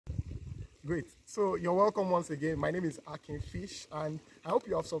Great. So you're welcome once again. My name is Catfish, and I hope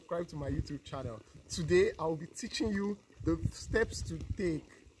you have subscribed to my YouTube channel. Today, I will be teaching you the steps to take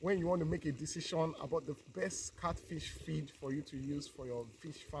when you want to make a decision about the best catfish feed for you to use for your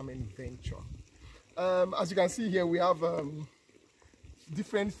fish farming venture. As you can see here, we have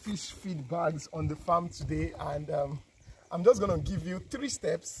different fish feed bags on the farm today, and I'm just going to give you 3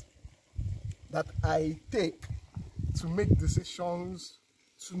 steps that I take to make decisions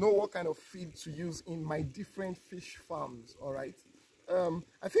to know what kind of feed to use in my different fish farms. All right,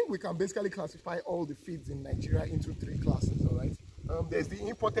 I think we can basically classify all the feeds in Nigeria into 3 classes. All right, there's the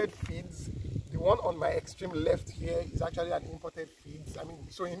imported feeds. The one on my extreme left here is actually an imported feeds. I mean,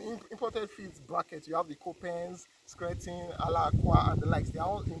 so in imported feeds bracket, you have the copens, skirting, ala aqua, and the likes. They are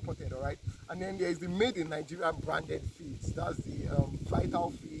all imported. All right, and then there is the made in Nigeria branded feeds. That's the Vital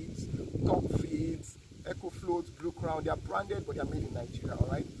feeds, Top feeds, EcoFloat, Blue Crown. They are branded, but they are made in Nigeria. All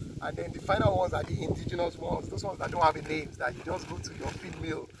right, and then the final ones are the indigenous ones. Those ones that don't have a name, that you just go to your feed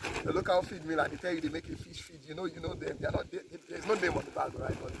mill, the local feed mill, and they tell you they make a fish feed. You know them. They are not. There's no name on the bag,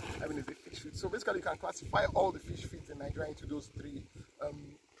 right? But I mean, it's a fish feed. So basically, you can classify all the fish feeds in Nigeria into those 3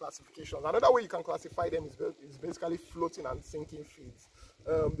 classifications. Another way you can classify them is basically floating and sinking feeds.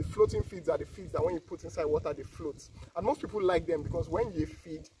 The floating feeds are the feeds that when you put inside water, they float. And most people like them because when you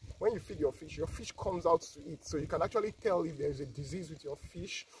feed your fish comes out to eat. So you can actually tell if there's a disease with your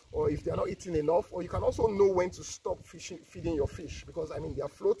fish or if they're not eating enough, or you can also know when to stop feeding your fish, because I mean, they are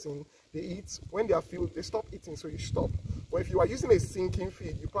floating, they eat. When they are filled, they stop eating, so you stop. But if you are using a sinking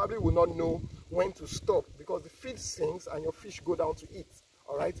feed, you probably will not know when to stop because the feed sinks and your fish go down to eat.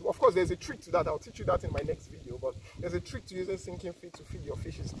 All right. Of course, there's a trick to that. I'll teach you that in my next video. But there's a trick to using sinking feed to feed your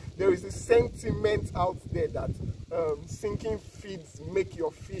fishes. There is a sentiment out there that sinking feeds make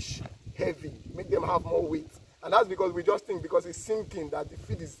your fish heavy, make them have more weight, and that's because we just think because it's sinking that the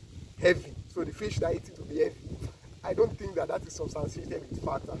feed is heavy, so the fish that eat it will be heavy. I don't think that is substantiated with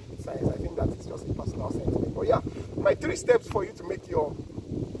fact and with science. I think that is just a personal sentiment. But yeah, my 3 steps for you to make your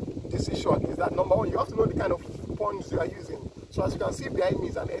decision is that number 1, you have to know the kind of ponds you are using. So as you can see behind me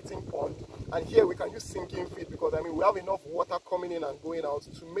is an eating pond, and here we can use sinking feed because I mean we have enough water coming in and going out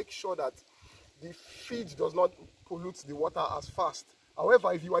to make sure that the feed does not pollute the water as fast.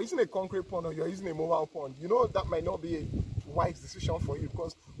 However, if you are using a concrete pond or you are using a mobile pond, you know that might not be a wise decision for you,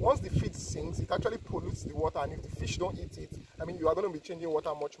 because once the feed sinks, it actually pollutes the water, and if the fish don't eat it, I mean, you are going to be changing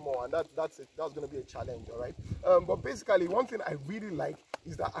water much more, and that's going to be a challenge. All right, but basically one thing I really like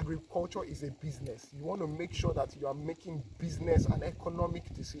is that agriculture is a business. You want to make sure that you are making business and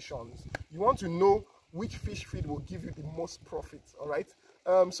economic decisions. You want to know which fish feed will give you the most profit. All right,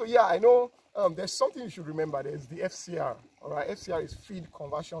 so yeah, I know there's something you should remember. There's the f.c.r. All right, f.c.r is feed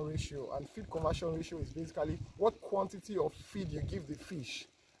conversion ratio, and feed conversion ratio is basically what quantity of feed you give the fish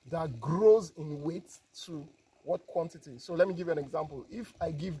that grows in weight to what quantity. So let me give you an example. If I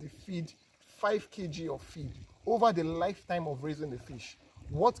give the feed 5 kg of feed over the lifetime of raising the fish,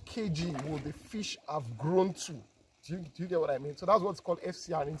 what kg will the fish have grown to? Do you get what I mean? So that's what's called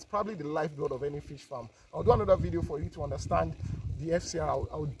f.c.r, and it's probably the lifeblood of any fish farm. I'll do another video for you to understand the f.c.r.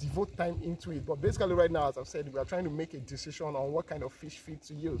 I'll devote time into it. But basically right now, as I've said, we are trying to make a decision on what kind of fish feed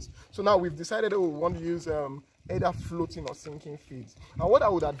to use. So now we've decided that we want to use either floating or sinking feeds. And what I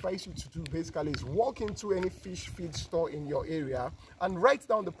would advise you to do basically is walk into any fish feed store in your area and write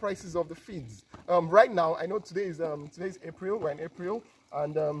down the prices of the feeds. Right now, I know today's April, we're in April,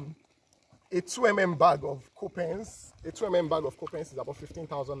 and a 2 mm bag of copens, is about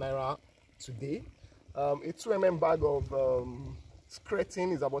 15,000 naira today. A 2 mm bag of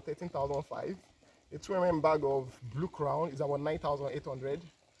skirting is about 13,500. A 2 mm bag of Blue Crown is about 9,800.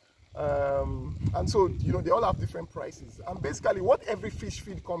 And so, you know, they all have different prices. And basically what every fish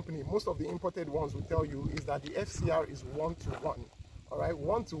feed company, most of the imported ones, will tell you is that the f.c.r is 1:1. All right,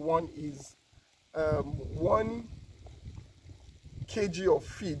 1:1 is 1 kg of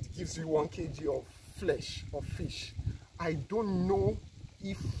feed gives you 1 kg of flesh of fish. I don't know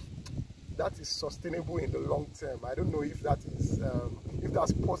if that is sustainable in the long term. I don't know if that's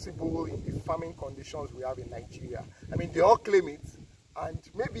possible in the farming conditions we have in Nigeria. I mean, they all claim it, and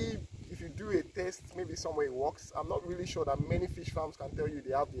maybe if you do a test, maybe somewhere it works. I'm not really sure that many fish farms can tell you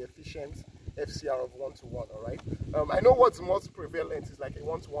they have the efficient f.c.r of 1:1. All right, I know what's most prevalent is like a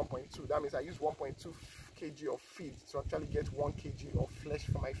 1 to 1.2. That means I use 1.2 kg of feed to actually get 1 kg of flesh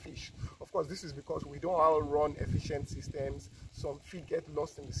for my fish. Of course, this is because we don't all run efficient systems. Some feed get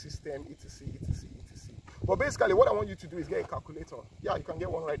lost in the system, etc, etc, etc. But basically what I want you to do is get a calculator. Yeah, you can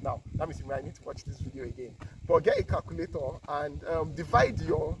get one right now. That means you might need to watch this video again. But get a calculator and divide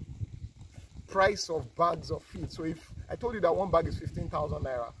your price of bags of feed. So if I told you that one bag is 15,000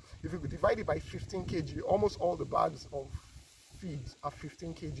 naira. If you divide it by 15 kg, almost all the bags of feed are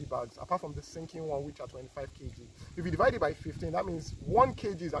 15 kg bags, apart from the sinking one, which are 25 kg. If you divide it by 15, that means 1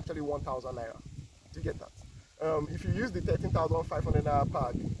 kg is actually 1,000 naira. Do you get that? If you use the 13,500 naira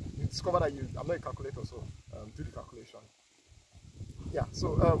bag, you discover that I'm not a calculator, so do the calculation. Yeah, so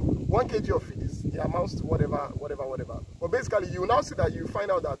 1 kg of feed is, it amounts to whatever. But basically, you will now see that you find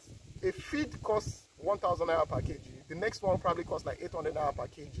out that a feed costs 1,000 naira per kg. The next one probably costs like 800 naira per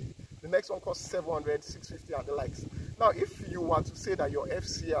kg. The next one costs 700, 650, and the likes. Now, if you were to say that your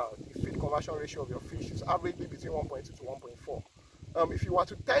f.c.r, the feed conversion ratio of your fish, is averagely between 1.2 to 1.4, if you were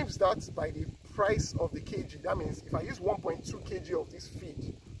to times that by the price of the kg, that means if I use 1.2 kg of this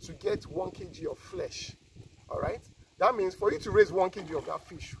feed to get 1 kg of flesh, all right? That means for you to raise 1 kg of that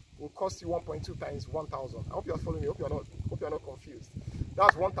fish will cost you 1.2 times 1,000. I hope you are following me. Hope you are not confused.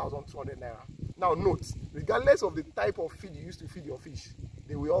 That's 1,200 naira. Now note, regardless of the type of feed you use to feed your fish,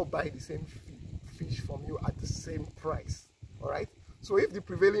 they will all buy the same fish from you at the same price. All right. So if the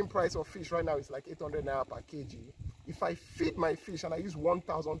prevailing price of fish right now is like 800 naira per kg, if I feed my fish and I use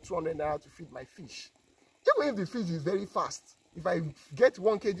 1,200 naira to feed my fish, even if the fish is very fast, if I get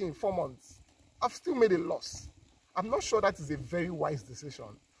 1 kg in 4 months, I've still made a loss. I'm not sure that is a very wise decision.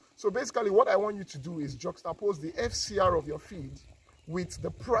 So basically what I want you to do is juxtapose the f.c.r of your feed with the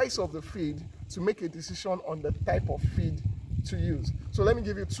price of the feed to make a decision on the type of feed to use. So let me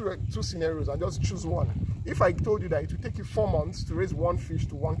give you two scenarios and just choose one. If I told you that it will take you 4 months to raise 1 fish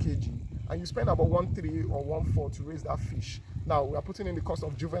to 1 kg, and you spend about 1.3 or 1.4 to raise that fish, now we are putting in the cost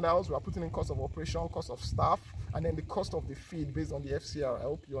of juveniles, we are putting in cost of operation, cost of staff, and then the cost of the feed based on the f.c.r. I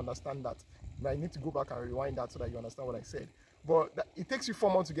hope you understand that. I need to go back and rewind that so that you understand what I said. But it takes you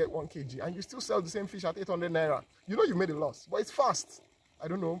 4 months to get 1 kg, and you still sell the same fish at 800 naira. You know you made a loss, but it's fast. I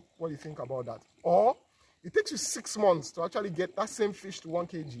don't know what you think about that. Or it takes you 6 months to actually get that same fish to 1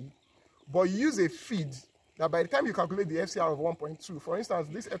 kg, but you use a feed that by the time you calculate the f.c.r of 1.2, for instance,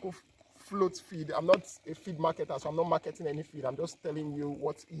 this Eco Float feed, I'm not a feed marketer, so I'm not marketing any feed. I'm just telling you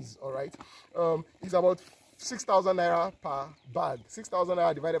what is, all right? It's about 6,000 naira per bag. 6,000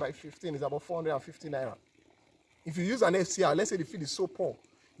 naira divided by 15 is about 450 naira. If you use an f.c.r, let's say the feed is so poor,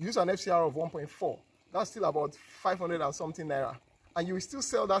 you use an f.c.r of 1.4, that's still about 500 and something naira. And you will still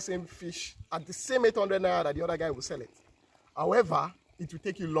sell that same fish at the same 800 naira that the other guy will sell it. However, it will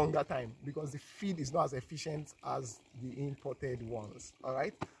take you longer time because the feed is not as efficient as the imported ones, all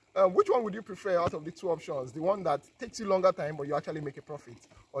right? Which one would you prefer out of the two options? The one that takes you longer time but you actually make a profit,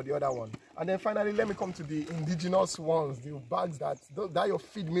 or the other one? And then finally, let me come to the indigenous ones, the bags that your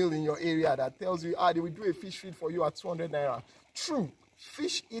feed mill in your area that tells you, they will do a fish feed for you at 200 naira. True,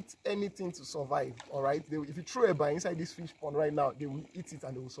 fish eat anything to survive, all right? If you throw a bar inside this fish pond right now, they will eat it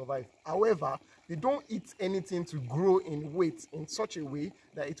and they will survive. However, they don't eat anything to grow in weight in such a way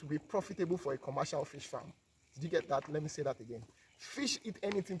that it will be profitable for a commercial fish farm. Did you get that? Let me say that again. Fish eat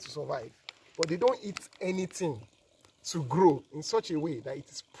anything to survive, but they don't eat anything to grow in such a way that it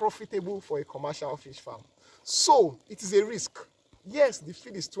is profitable for a commercial fish farm. So it is a risk. Yes, the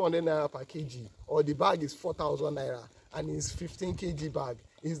feed is 200 naira per kg, or the bag is 4,000 naira, and it's 15 kg bag.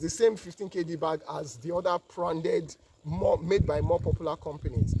 It's the same 15 kg bag as the other branded, made by more popular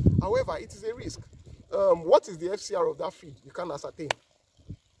companies. However, it is a risk. What is the f.c.r of that feed? You can't ascertain.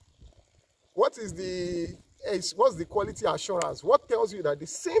 What's the quality assurance? What tells you that the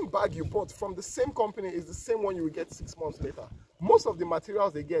same bag you bought from the same company is the same one you will get 6 months later? Most of the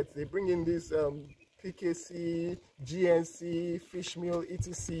materials they bring in this PKC, GNC, fish meal,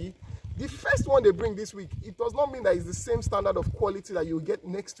 etc. The first one they bring this week, it does not mean that it's the same standard of quality that you'll get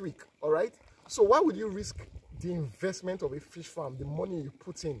next week, all right? So why would you risk the investment of a fish farm, the money you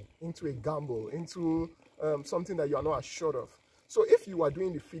put into a gamble, into something that you are not assured of? So if you are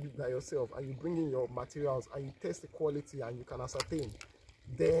doing the feed by yourself and you bring in your materials and you test the quality and you can ascertain,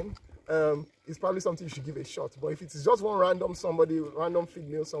 then it's probably something you should give a shot. But if it is just one random feed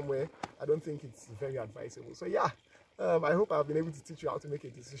mill somewhere, I don't think it's very advisable. So yeah, I hope I've been able to teach you how to make a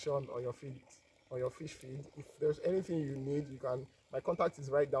decision on your feed, on your fish feed. If there's anything you need, my contact is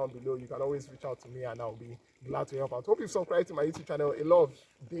right down below. You can always reach out to me and I'll be glad to help out. Hope you've subscribed to my YouTube channel. A lot of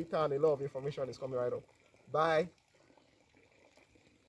data and a lot of information is coming right up. Bye.